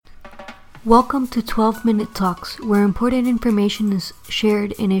Welcome to 12-Minute Talks, where important information is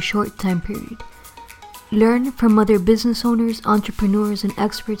shared in a short time period. Learn from other business owners, entrepreneurs, and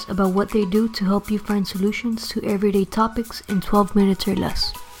experts about what they do to help you find solutions to everyday topics in 12 minutes or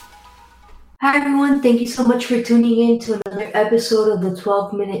less. Hi everyone, thank you so much for tuning in to another episode of the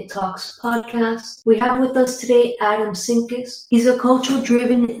 12-Minute Talks podcast. We have with us today Adam Sinkus. He's a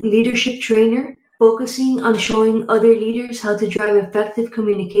cultural-driven leadership trainer focusing on showing other leaders how to drive effective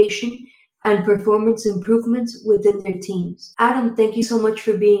communication and performance improvements within their teams. Adam, thank you so much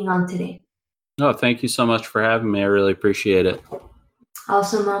for being on today. Oh, thank you so much for having me. I really appreciate it.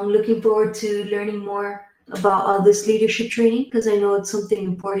 Awesome. I'm looking forward to learning more about all this leadership training because I know it's something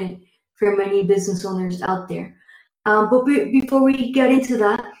important for many business owners out there. But before we get into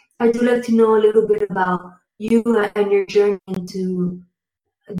that, I do like to know a little bit about you and your journey into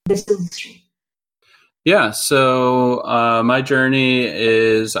this industry. Yeah, so my journey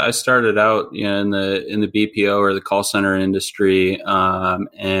is I started out in the BPO or the call center industry,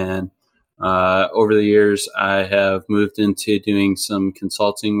 and over the years I have moved into doing some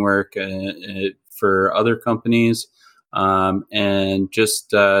consulting work for other companies. And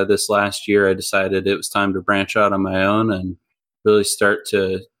just this last year, I decided it was time to branch out on my own and really start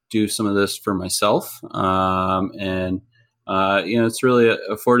to do some of this for myself. It's really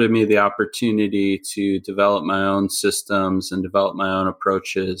afforded me the opportunity to develop my own systems and develop my own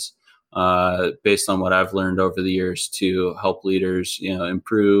approaches based on what I've learned over the years to help leaders,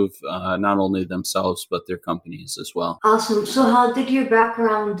 improve not only themselves, but their companies as well. Awesome. So how did your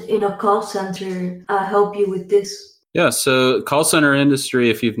background in a call center help you with this? Yeah, so call center industry,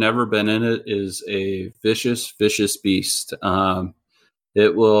 if you've never been in it, is a vicious, vicious beast.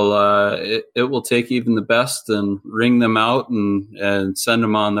 It will take even the best and wring them out and send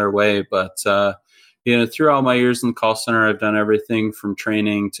them on their way. But through all my years in the call center, I've done everything from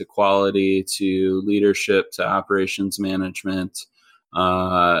training to quality to leadership to operations management.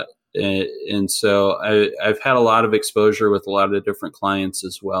 And so I've had a lot of exposure with a lot of different clients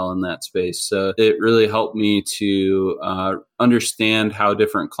as well in that space. So it really helped me to understand how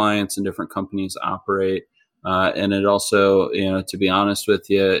different clients and different companies operate. And it also, to be honest with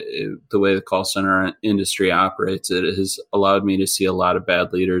you, the way the call center industry operates, it has allowed me to see a lot of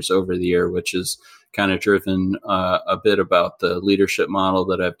bad leaders over the year, which has kind of driven a bit about the leadership model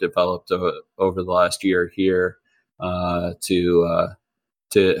that I've developed over the last year here to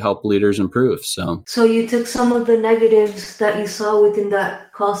help leaders improve. So you took some of the negatives that you saw within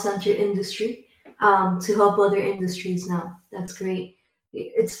that call center industry to help other industries now. That's great.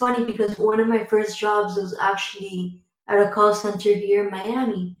 It's funny because one of my first jobs was actually at a call center here in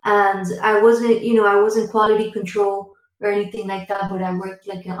Miami, and I wasn't quality control or anything like that, but I worked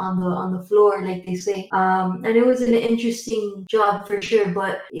like on the floor, like they say, and it was an interesting job for sure.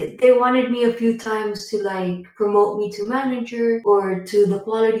 But they wanted me a few times to like promote me to manager or to the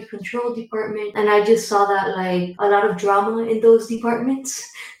quality control department, and I just saw that like a lot of drama in those departments,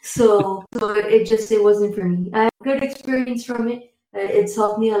 so it wasn't for me. I had a good experience from it. It's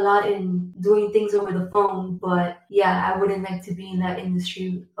helped me a lot in doing things over the phone, but yeah, I wouldn't like to be in that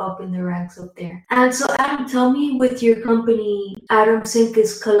industry up in the ranks up there. And so, Adam, tell me with your company, Adam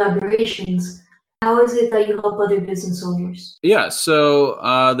Sinkus Collaborations, how is it that you help other business owners? Yeah, so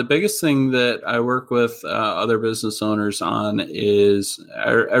the biggest thing that I work with other business owners on is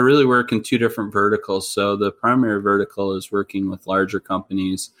I really work in two different verticals. So the primary vertical is working with larger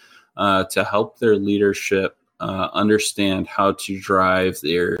companies to help their leadership understand how to drive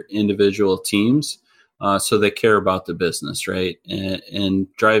their individual teams so they care about the business, right? And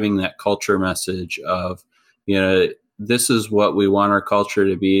driving that culture message of, this is what we want our culture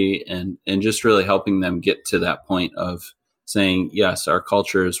to be, and just really helping them get to that point of saying, yes, our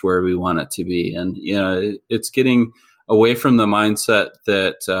culture is where we want it to be. And, it's getting away from the mindset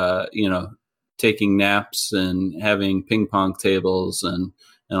that, taking naps and having ping pong tables and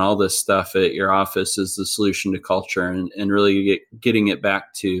all this stuff at your office is the solution to culture, and really getting it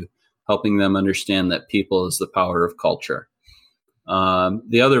back to helping them understand that people is the power of culture.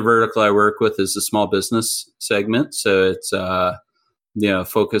 The other vertical I work with is the small business segment. So it's,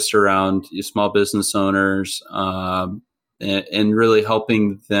 focused around small business owners and really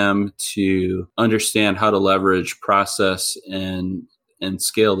helping them to understand how to leverage process and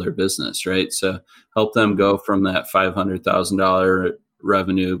scale their business, right? So help them go from that $500,000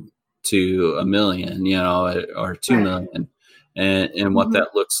 revenue to $1 million, or $2 million, and what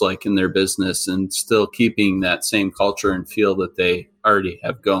that looks like in their business, and still keeping that same culture and feel that they already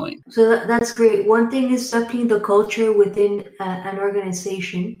have going. So that's great. One thing is definitely the culture within an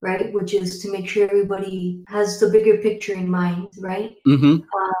organization, right? Which is to make sure everybody has the bigger picture in mind, right?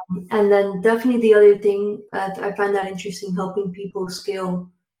 And then definitely the other thing, I find that interesting, helping people scale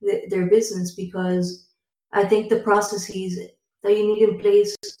their business, because I think the processes that you need in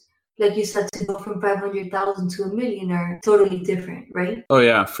place, like you said, to go from 500,000 to $1 million are totally different, right? Oh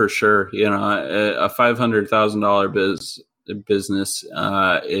yeah, for sure. You know, a $500,000 business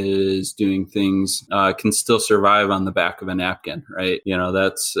is doing things, can still survive on the back of a napkin, right? You know,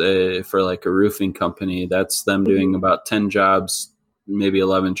 that's for like a roofing company, that's them doing about 10 jobs, maybe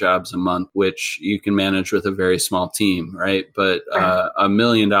 11 jobs a month, which you can manage with a very small team, right? But $1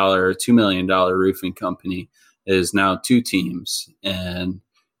 million or $2 million roofing company is now 2 teams. And,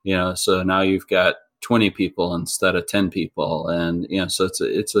 you know, so now you've got 20 people instead of 10 people. And, you know, so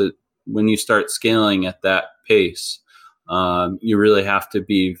it's a, when you start scaling at that pace, you really have to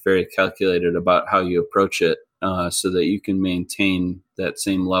be very calculated about how you approach it, so that you can maintain that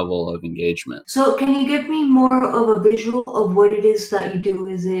same level of engagement. So can you give me more of a visual of what it is that you do?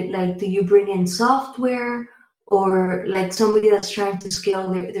 Is it like, do you bring in software, or like somebody that's trying to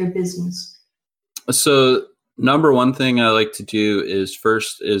scale their business? So number one thing I like to do is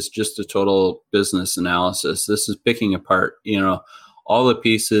just a total business analysis. This is picking apart, you know, all the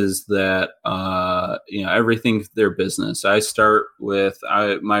pieces that, you know, everything their business. My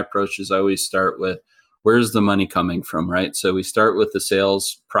approach is I always start with, where's the money coming from, right? So we start with the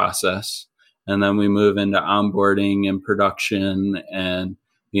sales process, and then we move into onboarding and production. And,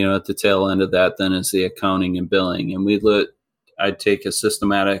 you know, at the tail end of that then is the accounting and billing. And I'd take a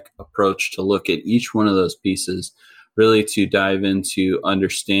systematic approach to look at each one of those pieces, really to dive into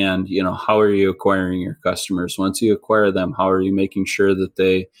understand, you know, how are you acquiring your customers? Once you acquire them, how are you making sure that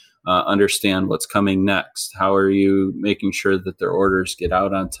they understand what's coming next? How are you making sure that their orders get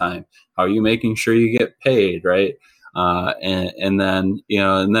out on time? How are you making sure you get paid, right? And then, you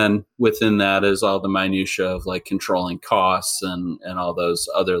know, and then within that is all the minutia of like controlling costs and all those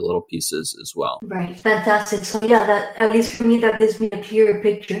other little pieces as well. Right. Fantastic. So yeah, that, at least for me, that gives me a clearer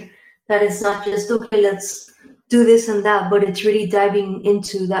picture, that it's not just, okay, let's do this and that, but it's really diving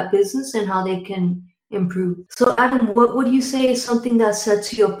into that business and how they can improve. So Adam, what would you say is something that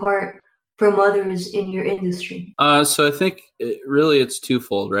sets you apart from others in your industry? So I think it's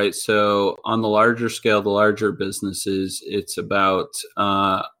twofold, right? So on the larger scale, the larger businesses, it's about,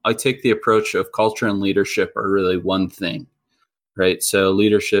 I take the approach of culture and leadership are really one thing, right? So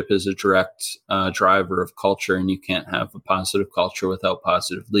leadership is a direct driver of culture, and you can't have a positive culture without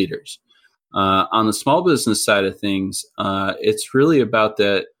positive leaders. On the small business side of things, it's really about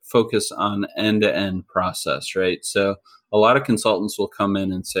that focus on end-to-end process, right? So a lot of consultants will come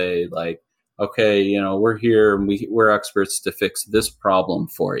in and say like, okay, you know, we're here and we're experts to fix this problem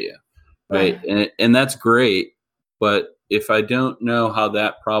for you, right? And that's great. But if I don't know how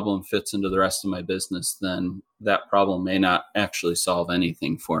that problem fits into the rest of my business, then that problem may not actually solve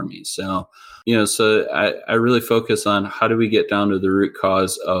anything for me. So, you know, so I really focus on how do we get down to the root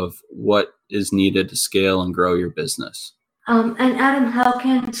cause of what is needed to scale and grow your business. And Adam, how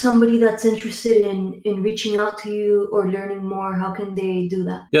can somebody that's interested in reaching out to you or learning more, how can they do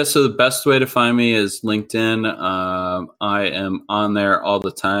that? Yeah, so the best way to find me is LinkedIn. I am on there all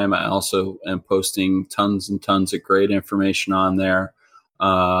the time. I also am posting tons and tons of great information on there.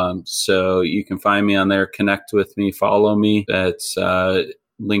 So you can find me on there, connect with me, follow me. That's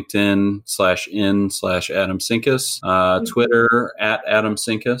LinkedIn/in/Adam Sinkus, Twitter @Adam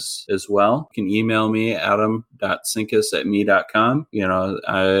Sinkus as well. You can email me adam.sinkus@me.com. You know,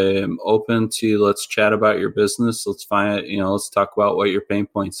 I'm open to, let's chat about your business. Let's talk about what your pain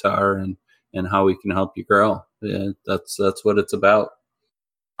points are and how we can help you grow. Yeah, that's what it's about.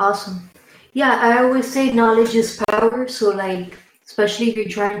 Awesome. Yeah, I always say knowledge is power. So like, especially if you're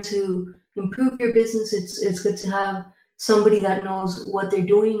trying to improve your business, it's good to have somebody that knows what they're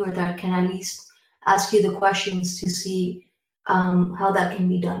doing, or that can at least ask you the questions to see how that can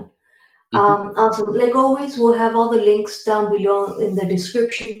be done. Also, like always, we'll have all the links down below in the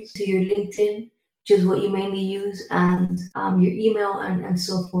description to your LinkedIn, which is what you mainly use, and your email and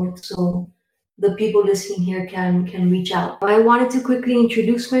so forth. So the people listening here can reach out. I wanted to quickly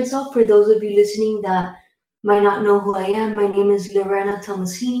introduce myself for those of you listening that might not know who I am. My name is Lorena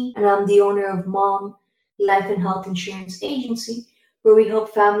Tomasini, and I'm the owner of Mom Life and Health Insurance Agency, where we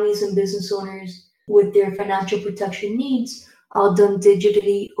help families and business owners with their financial protection needs, all done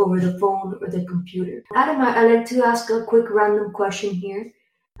digitally over the phone or the computer. Adam, I'd like to ask a quick random question here.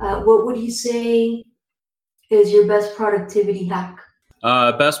 What would you say is your best productivity hack?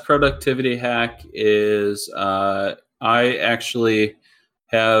 Best productivity hack is I actually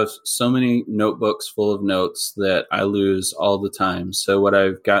have so many notebooks full of notes that I lose all the time. So what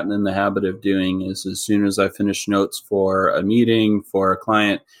I've gotten in the habit of doing is as soon as I finish notes for a meeting, for a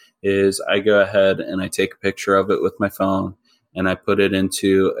client, is I go ahead and I take a picture of it with my phone and I put it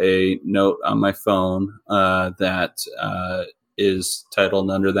into a note on my phone that is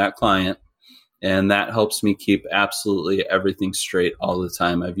titled under that client. And that helps me keep absolutely everything straight all the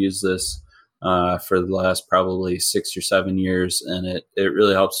time. I've used this for the last probably 6 or 7 years, and it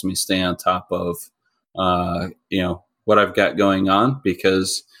really helps me stay on top of what I've got going on,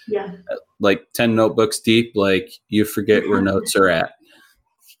 because like 10 notebooks deep, like you forget where notes are at.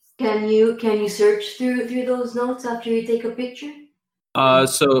 Can you search through those notes after you take a picture?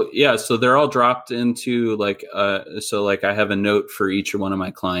 So they're all dropped into like I have a note for each one of my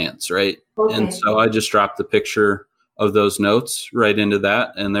clients, right? Okay. And so I just drop the picture of those notes right into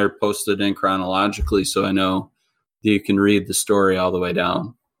that, and they're posted in chronologically, so I know you can read the story all the way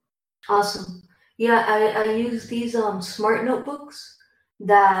down. Awesome. Yeah, I use these smart notebooks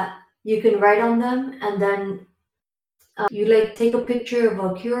that you can write on them, and then you like take a picture of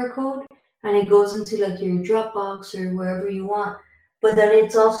a QR code, and it goes into like your Dropbox or wherever you want. But then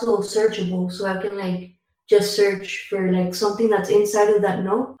it's also searchable, so I can like just search for like something that's inside of that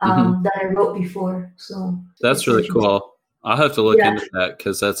note that I wrote before. So that's really cool. I'll have to look into that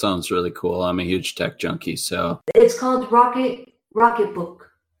because that sounds really cool. I'm a huge tech junkie, so it's called Rocketbook,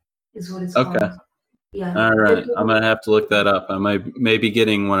 is what it's called. Okay. Yeah. All right. I'm gonna have to look that up. I may be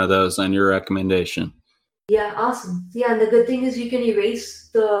getting one of those on your recommendation. Yeah, awesome. Yeah, and the good thing is you can erase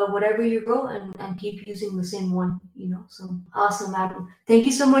the whatever you wrote and keep using the same one, So awesome, Adam. Thank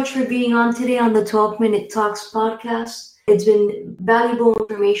you so much for being on today on the 12-Minute Talks podcast. It's been valuable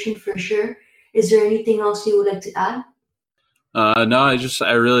information for sure. Is there anything else you would like to add? No,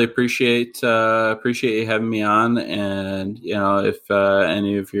 I really appreciate you having me on, and if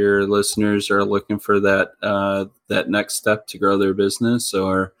any of your listeners are looking for that next step to grow their business,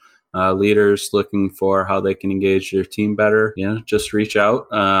 or leaders looking for how they can engage their team better, just reach out.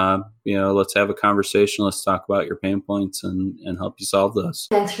 Let's have a conversation. Let's talk about your pain points and help you solve those.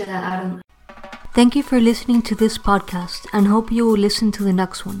 Thanks for that, Adam. Thank you for listening to this podcast, and hope you will listen to the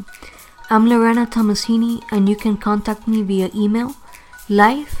next one. I'm Lorena Tomasini, and you can contact me via email,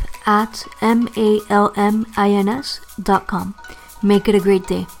 life@malmins.com. Make it a great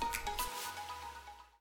day.